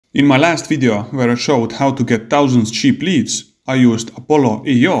In my last video, where I showed how to get thousands cheap leads, I used Apollo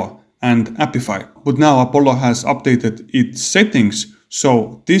EO and Apify. But now Apollo has updated its settings,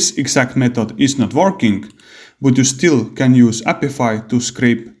 so this exact method is not working, but you still can use Apify to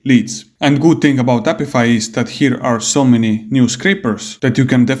scrape leads. And good thing about Apify is that here are so many new scrapers that you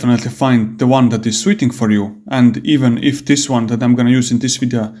can definitely find the one that is suiting for you. And even if this one that I'm gonna use in this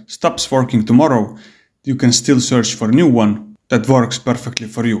video stops working tomorrow, you can still search for a new one that works perfectly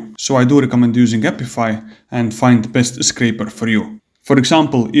for you. So I do recommend using Apify and find the best scraper for you. For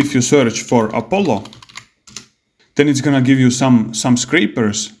example, if you search for Apollo, then it's gonna give you some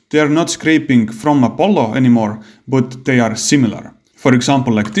scrapers. They are not scraping from Apollo anymore, but they are similar. For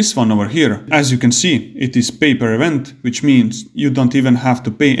example, like this one over here, as you can see, it is pay per event, which means you don't even have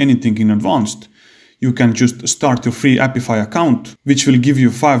to pay anything in advance. You can just start your free Apify account, which will give you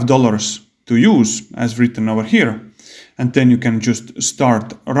 $5 to use, as written over here. And then you can just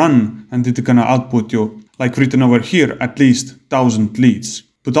start run, and it's gonna output you, like written over here, at least 1,000 leads.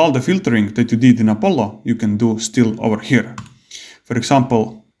 But all the filtering that you did in Apollo, you can do still over here. For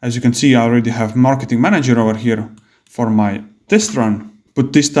example, as you can see, I already have Marketing Manager over here for my test run.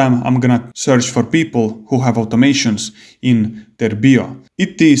 But this time I'm gonna search for people who have automations in their bio.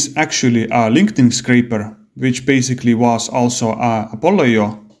 It is actually a LinkedIn scraper, which basically was also a Apollo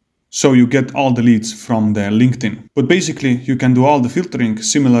EO. So you get all the leads from the LinkedIn. But basically you can do all the filtering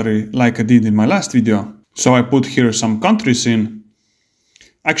similarly like I did in my last video. So I put here some countries in.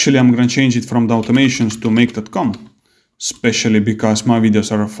 Actually, I'm gonna change it from the automations to make.com, especially because my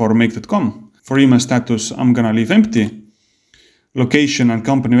videos are for make.com. For email status, I'm gonna leave empty. Location and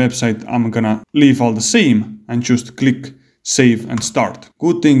company website, I'm gonna leave all the same and just click save and start.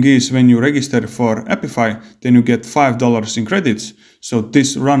 Good thing is when you register for Apify, then you get $5 in credits. So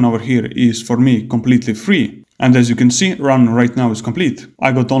this run over here is for me completely free. And as you can see, run right now is complete.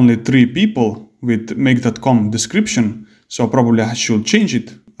 I got only 3 people with make.com description. So probably I should change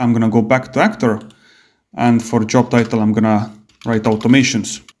it. I'm gonna go back to actor, and for job title, I'm gonna write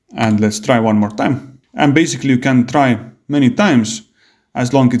automations. And let's try one more time. And basically you can try many times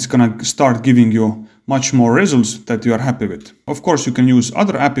as long as it's gonna start giving you much more results that you are happy with. Of course, you can use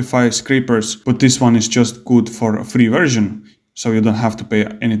other Apify scrapers, but this one is just good for a free version, so you don't have to pay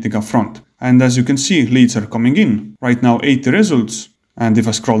anything upfront. And as you can see, leads are coming in. Right now 80 results. And if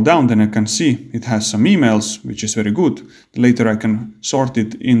I scroll down, then I can see it has some emails, which is very good. Later I can sort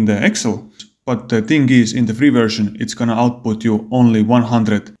it in the Excel. But the thing is, in the free version, it's gonna output you only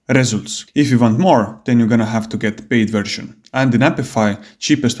 100 results. If you want more, then you're gonna have to get paid version. And in Apify,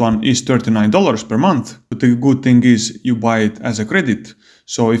 cheapest one is $39 per month. But the good thing is you buy it as a credit.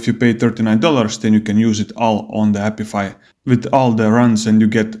 So if you pay $39, then you can use it all on the Apify with all the runs and you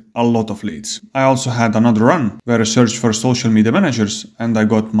get a lot of leads. I also had another run where I searched for social media managers and I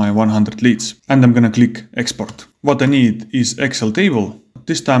got my 100 leads. And I'm gonna click export. What I need is Excel table.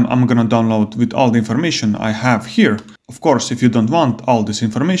 This time I'm gonna download with all the information I have here. Of course, if you don't want all this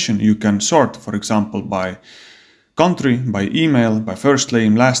information, you can sort, for example, by country, by email, by first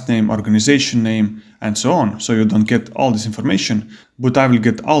name, last name, organization name, and so on. So you don't get all this information, but I will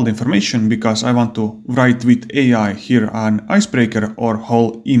get all the information because I want to write with AI here an icebreaker or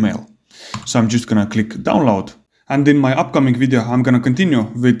whole email. So I'm just gonna click download. And in my upcoming video, I'm gonna continue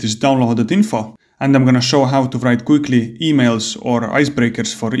with this downloaded info. And I'm gonna show how to write quickly emails or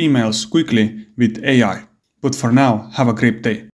icebreakers for emails quickly with AI. But for now, have a great day.